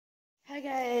Hi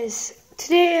guys,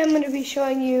 today I'm going to be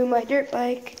showing you my dirt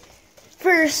bike.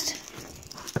 First,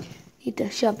 need to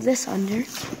shove this under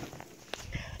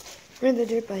where the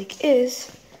dirt bike is.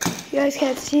 You guys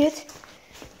can't see it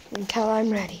until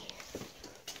I'm ready.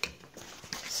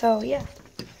 So yeah,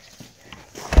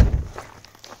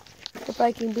 dirt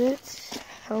biking boots,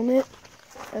 helmet,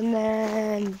 and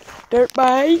then dirt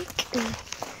bike.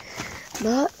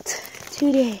 Not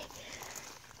today.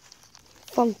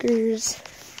 Funkers.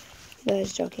 No, I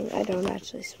was joking. I don't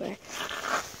actually swear.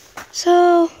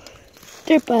 So,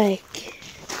 dirt bike.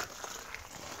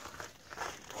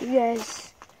 You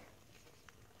guys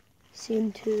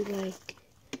seem to like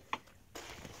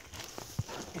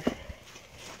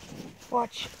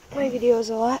watch my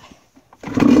videos a lot.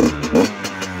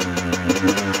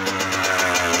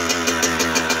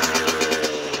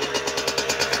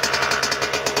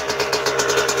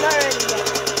 Not ready yet.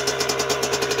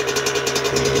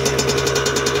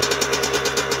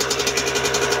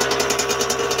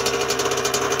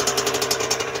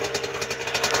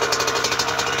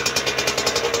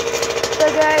 So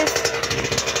guys,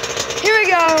 here we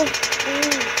go.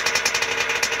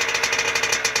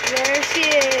 There she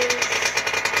is.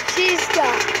 She's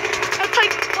got a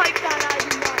type of pipe that I do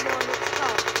not know what it's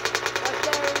called. But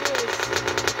there it is.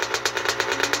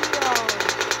 Wow.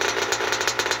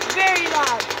 Very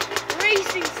loud.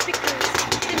 Racing stickers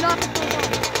did not go on.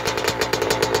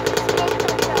 Smoke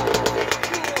comes out.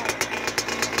 Cool.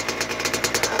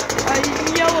 A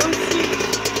yellow seat.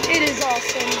 It is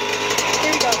awesome.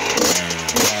 Here we go.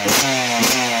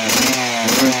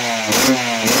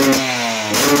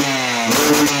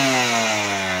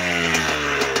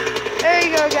 There you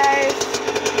go, guys.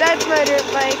 That's my dirt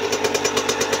bike.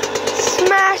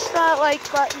 Smash that like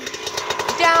button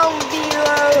down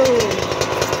below.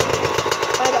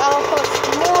 And I'll post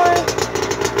more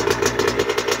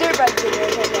dirt bike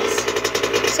videos, I guess.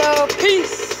 So,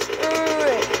 peace.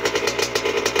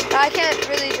 I can't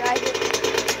really drive it.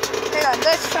 Hang on,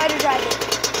 let's try to drive it.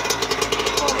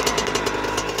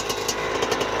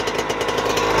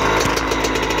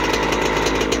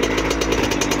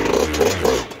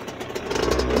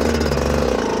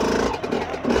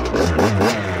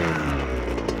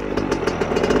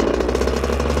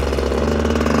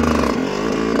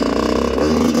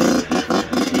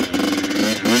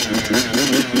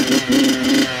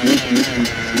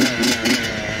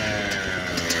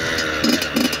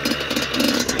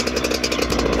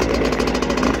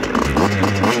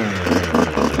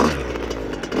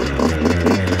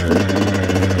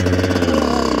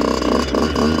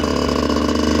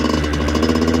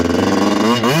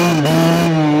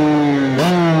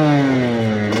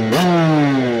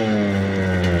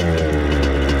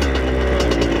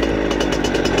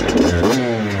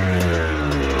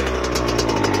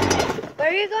 Where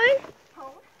are you going?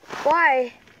 Home.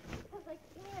 Why? Because I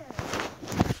can't.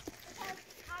 Because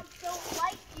I don't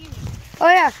like you. Oh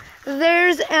yeah,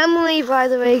 there's Emily, by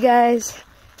the way, guys.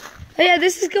 Oh yeah,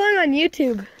 this is going on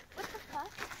YouTube. What the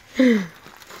fuck?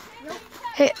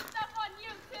 Hey. Stuff on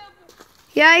YouTube.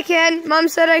 Yeah, I can. Mom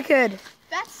said I could.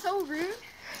 That's so rude.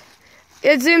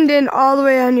 It zoomed in all the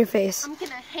way on your face. I'm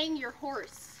gonna hang your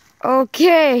horse.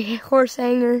 Okay, horse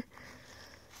hanger.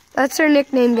 That's her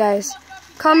nickname, guys.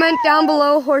 Comment down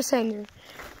below, horse hanger.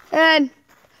 And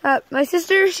my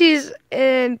sister, she's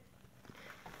in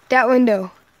that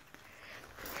window.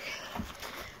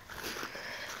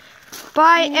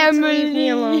 Bye, Emily. Leave me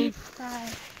alone. Bye.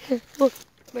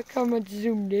 Look how much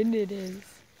zoomed in it is.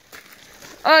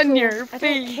 On your face. I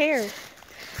don't care.